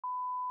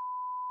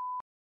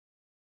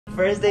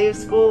First day of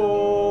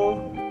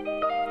school!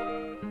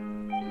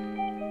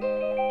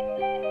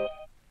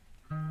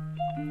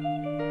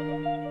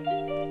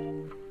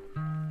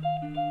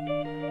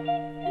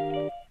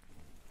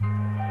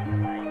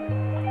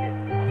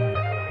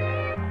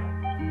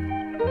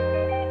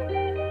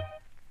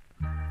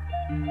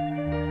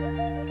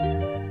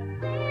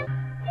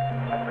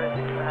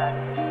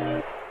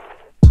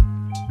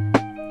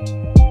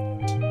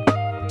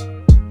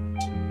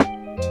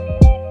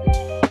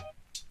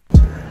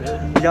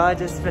 Y'all, I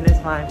just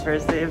finished my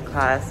first day of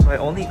class, my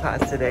only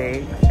class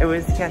today. It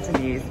was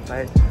Cantonese,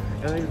 but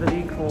it was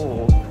really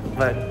cool.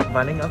 But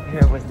running up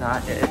here was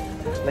not it.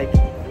 Like,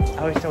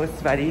 I was so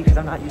sweaty because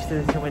I'm not used to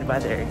this humid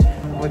weather.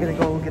 We're gonna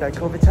go get our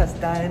COVID test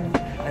done,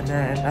 and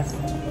then that's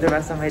the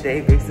rest of my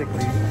day,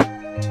 basically.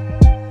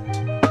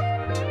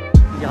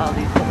 Y'all,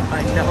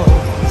 I know.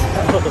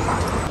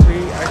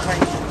 We are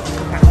trying to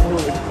pack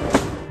food.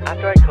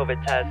 After our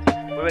COVID test,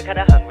 we were kind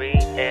of hungry,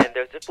 and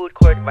there's a food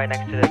court right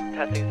next to the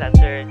testing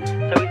center,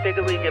 so we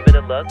figured we'd give it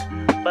a look.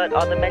 But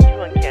on the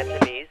menu in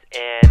Cantonese,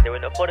 and there were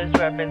no photos to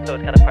reference, so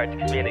it's kind of hard to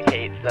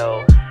communicate.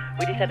 So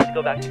we decided to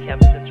go back to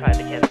campus and try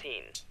the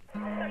canteen. So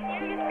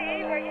here you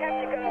see where you have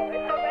to go.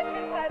 It's the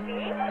Western Side Beach.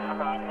 You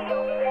see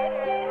over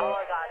there. Oh,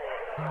 I got it.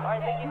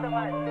 Alright, thank you so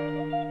much.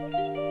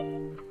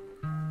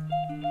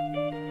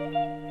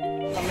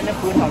 I'm in the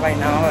food hall right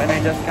now, and I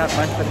just got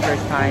lunch for the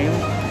first time.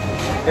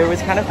 It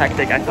was kind of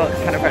hectic. I felt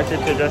kind of pressured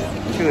to just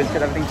choose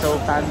because everything's so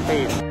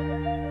fast-paced.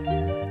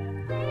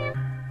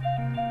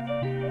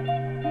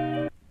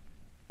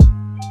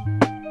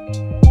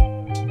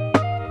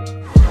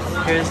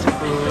 Here's the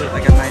food. I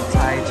got my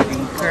Thai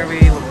chicken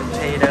curry with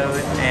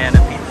potatoes and a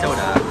beet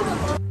soda.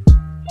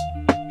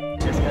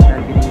 Just got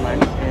done eating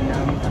lunch, and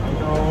now we have to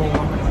go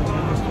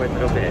for a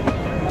little bit.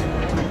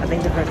 I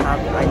think the first stop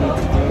I need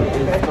to do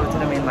is go to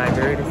the main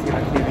library to see if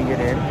I can even get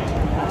in.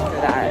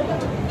 After that,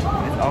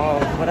 it's all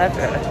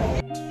whatever.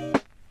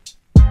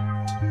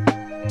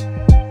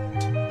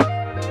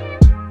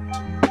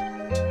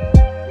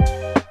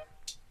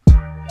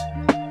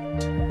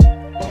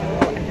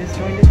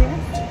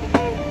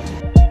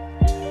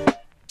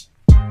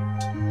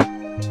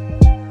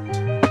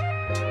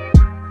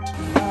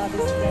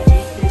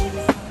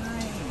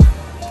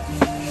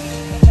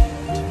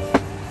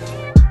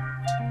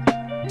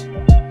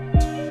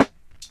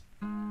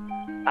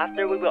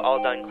 After we were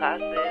all done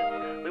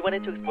classes, we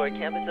wanted to explore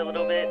campus a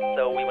little bit,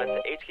 so we went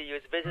to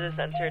HKU's visitor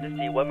center to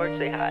see what merch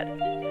they had.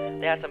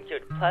 They had some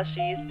cute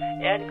plushies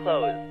and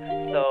clothes,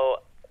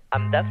 so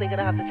I'm definitely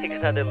gonna have to take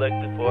another look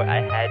before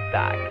I head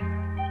back.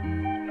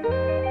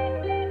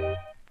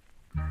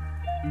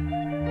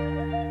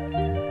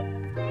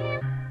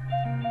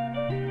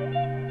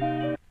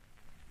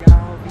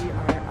 Now we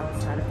are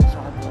outside of the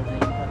Shaw building,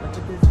 but look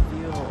at this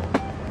view.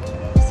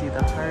 You see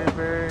the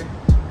harbor,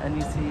 and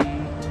you see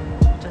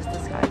just the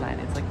skyline.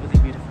 It's like really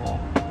beautiful.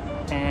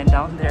 And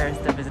down there is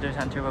the visitor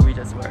center where we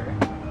just were.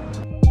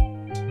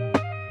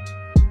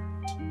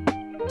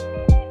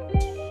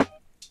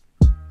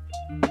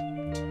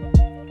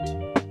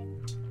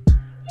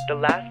 The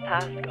last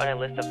task on our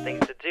list of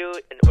things to do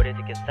in order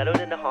to get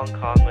settled into Hong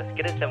Kong was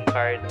get a SIM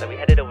card, so we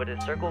headed over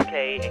to Circle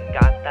K and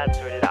got that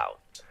sorted out.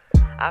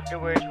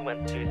 Afterwards, we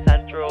went to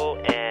Central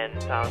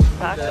and found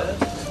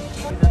tacos.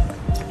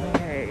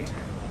 Okay,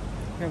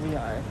 here we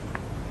are.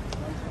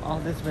 All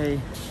this way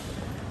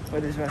for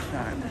this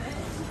restaurant.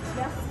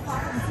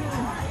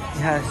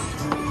 Yes.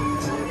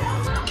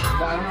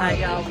 Hi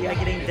y'all, we are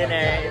getting dinner.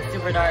 It's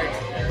super dark.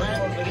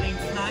 We're getting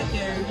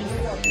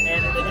tacos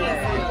and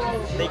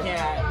dinner. They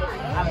can't.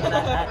 I'm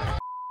gonna.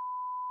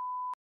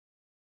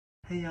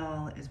 Hey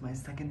y'all, it's my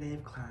second day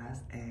of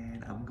class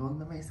and I'm going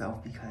by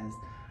myself because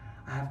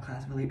I have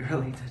class really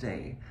early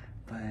today.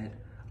 But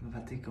I'm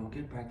about to go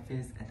get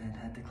breakfast and then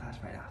head to class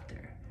right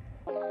after.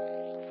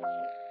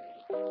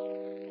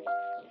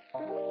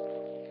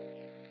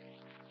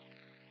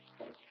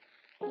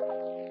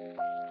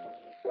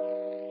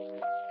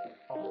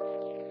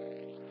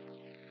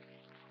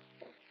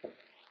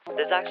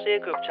 There's actually a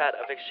group chat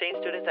of exchange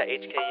students at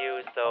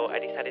HKU, so I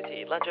decided to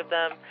eat lunch with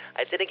them.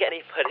 I didn't get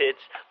any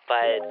footage,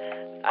 but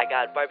I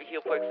got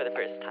barbecue pork for the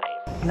first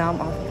time. Now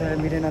I'm off to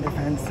meet another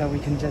friend so we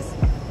can just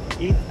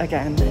eat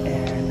again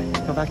and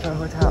go back to our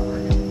hotel.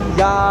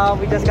 Yeah,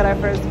 we just got our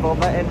first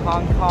boba in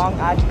Hong Kong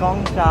at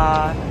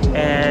Gongcha,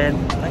 and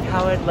look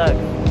how it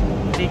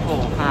looks. Pretty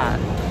cool, huh?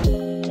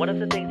 One of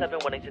the things I've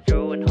been wanting to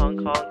do in Hong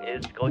Kong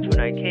is go to an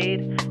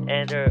arcade,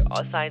 and there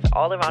are signs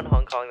all around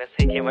Hong Kong that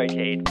say Game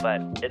Arcade,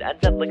 but it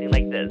ends up looking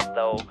like this,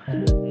 so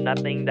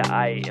nothing that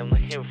I am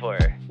looking for.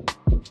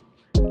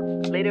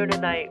 Later in the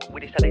night, we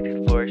decided to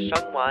explore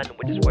Shangwan,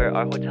 which is where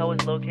our hotel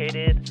is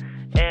located,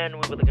 and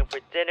we were looking for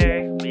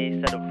dinner.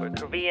 We settled for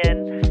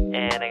Korean,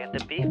 and I got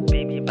the beef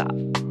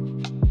bibimbap.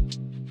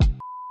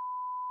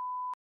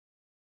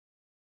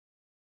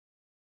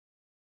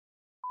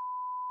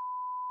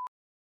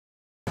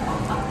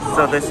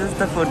 So this is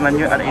the food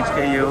menu at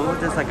HKU.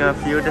 There's like a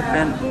few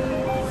different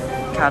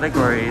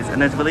categories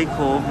and it's really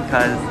cool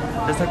because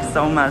there's like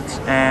so much,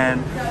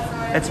 and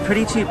It's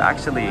pretty cheap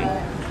actually,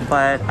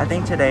 but I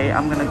think today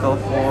I'm gonna go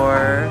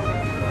for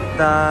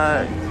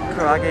the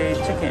karaage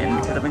chicken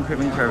because I've been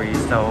craving curry,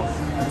 so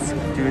let's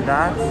do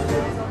that.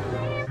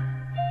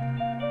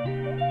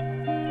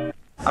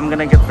 I'm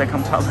gonna get the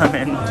Kampal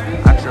lemon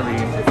actually.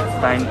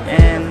 Sign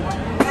in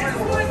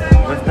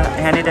with the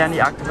handy dandy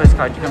octopus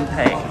card you can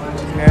pay.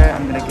 Here,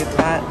 I'm gonna get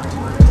that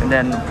and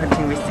then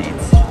printing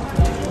receipts.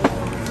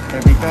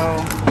 There we go.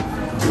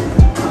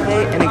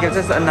 Okay, and it gives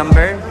us a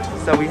number,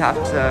 so we have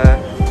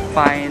to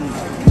find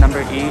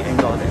number E and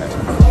go there.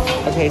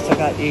 Okay, so I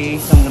got E,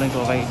 so I'm gonna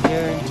go right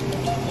here.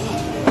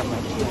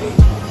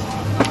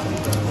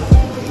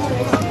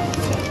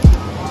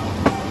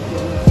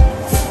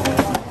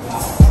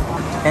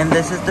 And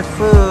this is the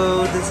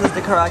food. This is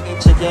the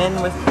karaage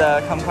chicken with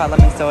the kumquat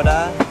lemon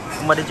soda.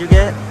 And what did you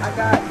get? I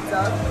got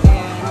duck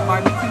and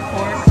barbecue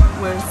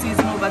pork with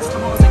seasonal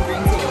vegetables and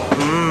green tea.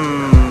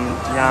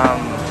 Mmm, yum.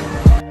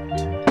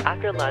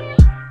 After lunch,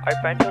 our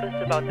friend told us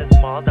about this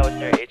mall that was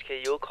near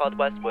HKU called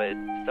Westwood,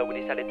 so we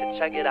decided to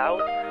check it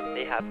out.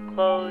 They have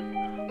clothes,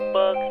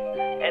 books,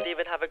 and they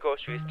even have a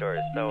grocery store,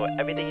 so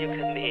everything you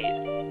could need.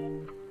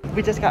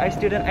 We just got our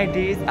student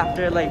IDs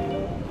after like,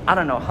 I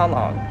don't know how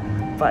long,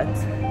 but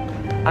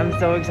I'm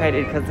so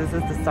excited because this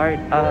is the start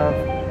of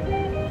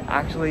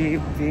actually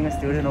being a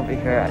student over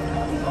here.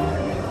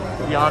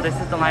 Y'all, this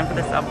is the line for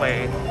the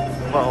subway.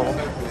 Whoa.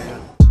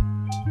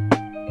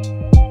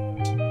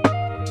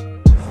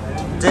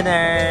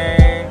 Dinner!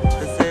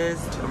 This is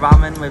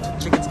ramen with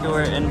chicken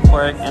skewer and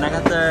pork, and I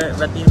got the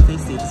red bean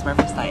pasty. This is my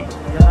first time.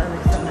 Y'all, it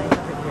looks so nice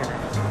over here.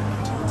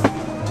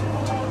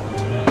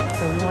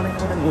 So we want to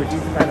go to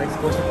Muji's to buy like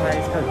school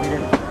supplies because we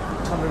didn't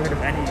come rid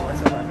of any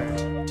whatsoever.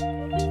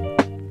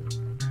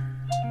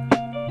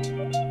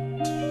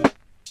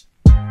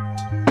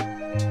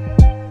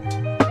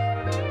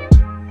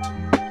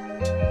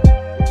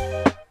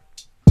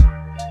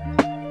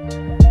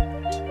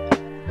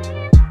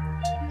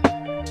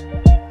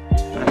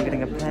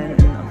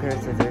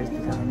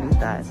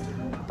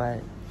 But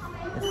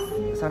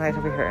it's so nice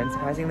over here, and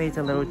surprisingly it's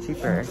a little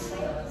cheaper,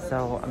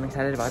 so I'm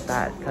excited about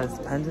that because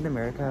pens in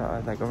America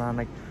are like around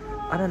like,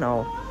 I don't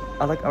know,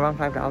 like around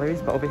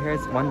 $5, but over here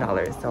it's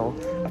 $1, so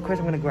of course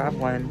I'm gonna grab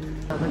one.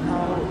 Look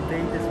how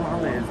big this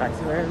mall is. I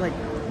swear, like,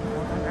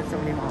 there's so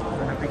many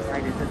malls and I'm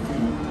excited to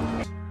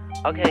see.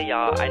 Okay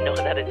y'all, I know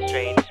that it's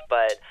strange,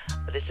 but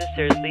this is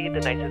seriously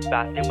the nicest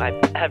bathroom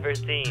I've ever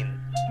seen.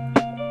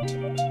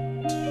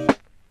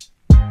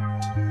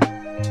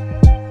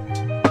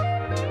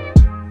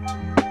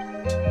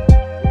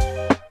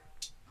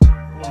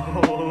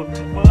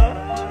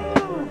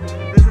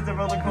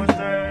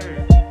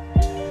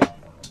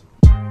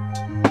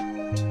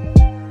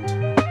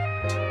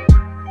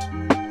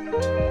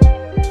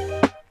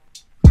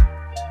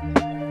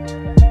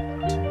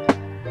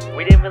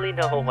 We didn't really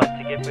know what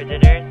to get for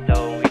dinner,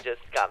 so we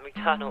just got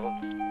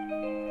McDonald's.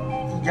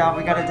 Yeah,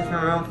 we got a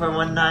different room for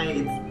one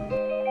night.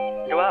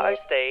 Throughout our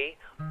stay,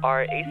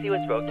 our AC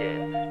was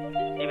broken.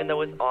 Even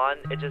though it was on,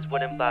 it just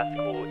wouldn't blast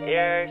cool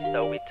air,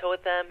 so we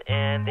told them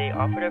and they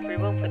offered a free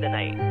room for the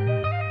night.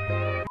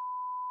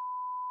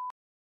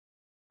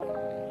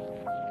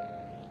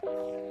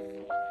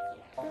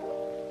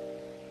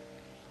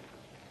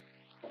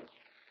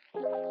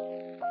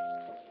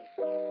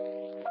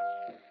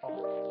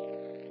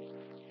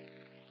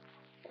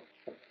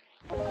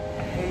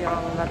 Hey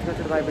y'all, I'm about to go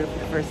to the library for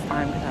the first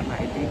time because I have my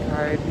ID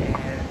card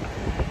and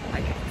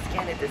I can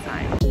scan it this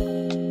time.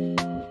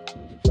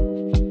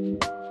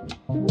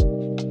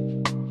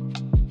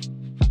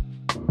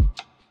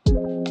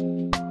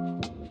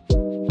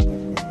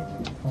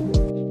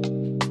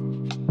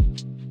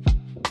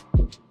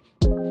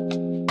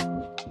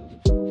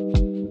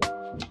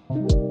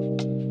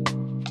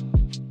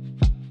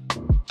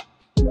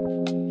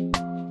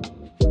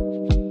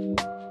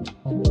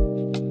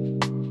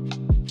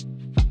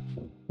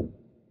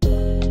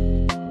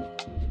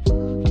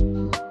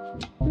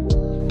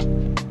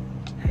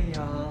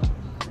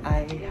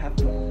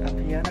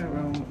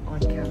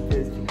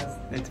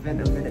 Been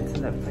a minute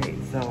since I played,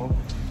 so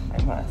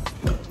I must.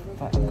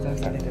 But I'm so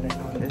excited that I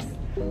found this,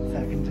 so I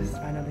can just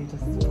finally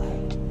just play.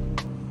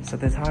 So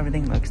this is how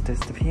everything looks.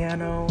 There's the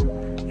piano,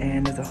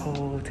 and there's a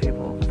whole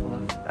table full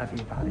of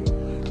everybody.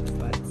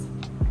 But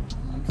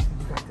I'm just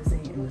practicing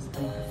and just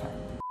playing for fun.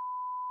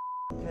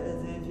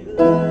 'Cause if you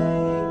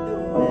like the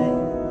way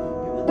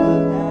you look at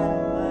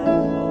my,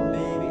 oh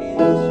baby,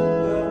 you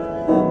should go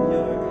and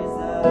love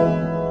yourself.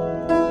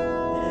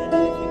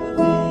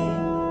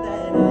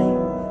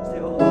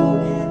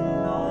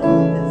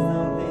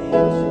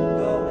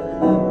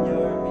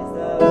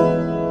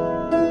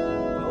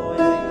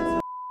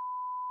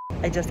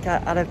 I just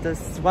got out of the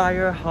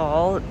Swire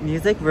Hall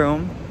music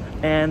room,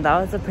 and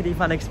that was a pretty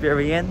fun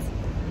experience.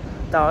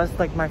 That was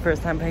like my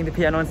first time playing the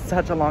piano in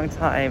such a long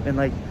time, and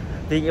like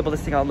being able to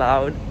sing out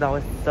loud, that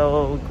was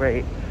so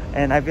great.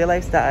 And I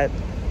realized that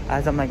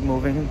as I'm like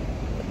moving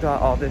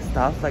throughout all this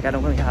stuff, like I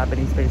don't really have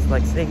any space to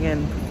like sing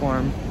and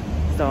perform,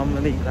 so I'm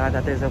really glad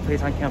that there's a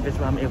place on campus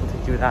where I'm able to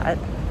do that.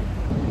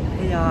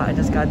 Hey y'all, I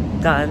just got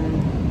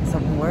done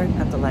some work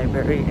at the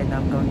library, and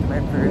I'm going to my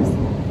first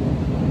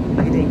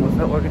meeting with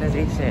the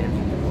organization.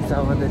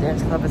 So the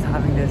dance club is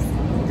having this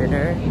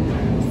dinner,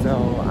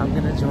 so I'm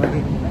gonna join,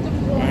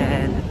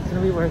 and it's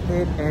gonna be worth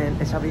it,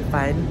 and it shall be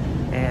fun,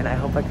 and I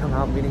hope I come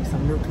out meeting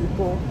some new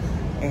people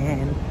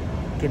and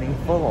getting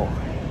full.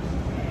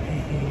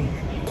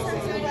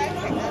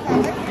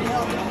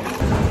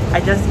 I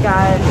just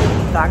got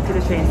back to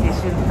the train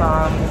station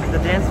from the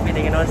dance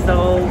meeting, and it was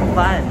so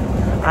fun.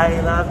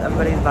 I loved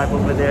everybody's vibe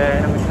over there,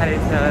 and I'm excited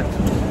to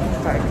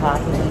start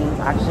classes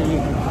and actually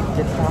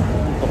get to talk to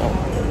people.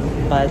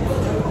 But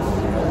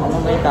on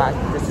the way back,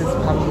 this is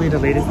probably the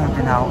latest I've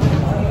been out,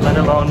 let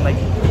alone like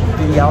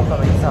be out by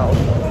myself.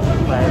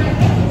 But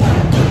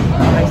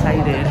I'm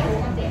excited,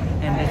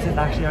 and this is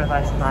actually our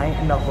last night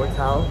in the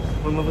hotel.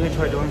 We're moving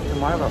into our dorms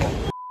tomorrow.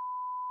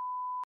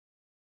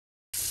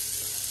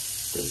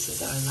 This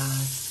is our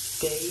last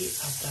day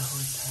at the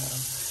hotel,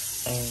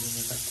 and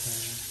we're about to,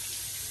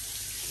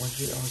 once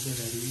we all get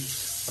ready,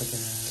 we're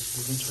gonna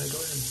move into our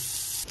dorms.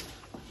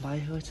 Bye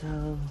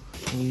hotel,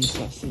 we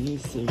shall see you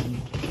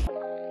soon.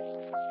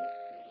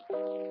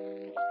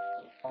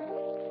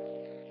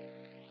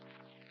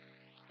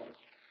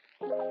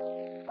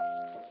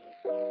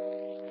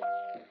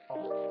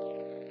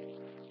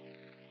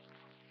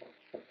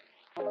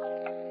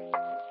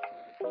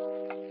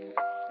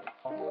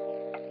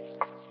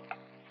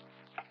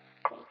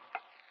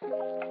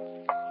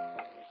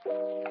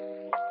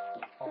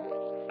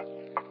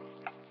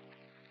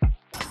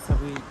 So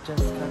we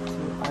just got to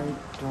our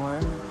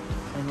dorm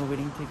and we're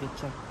waiting to get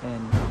checked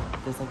in.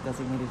 There's like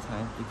designated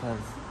time because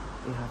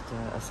they have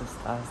to assist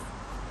us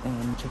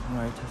in checking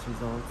our test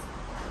results.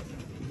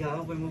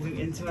 Yeah, we're moving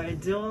into our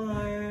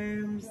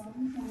dorms.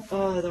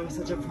 Oh, that was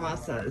such a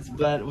process,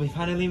 but we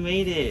finally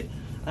made it.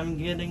 I'm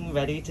getting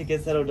ready to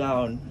get settled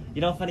down.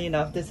 You know, funny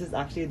enough, this is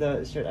actually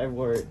the shirt I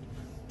wore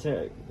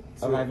to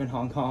arrive in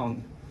Hong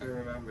Kong. I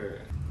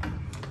remember.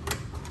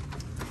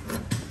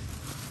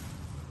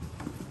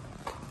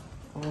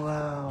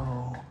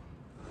 Wow.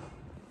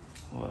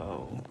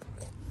 Whoa.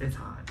 It's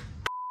hot.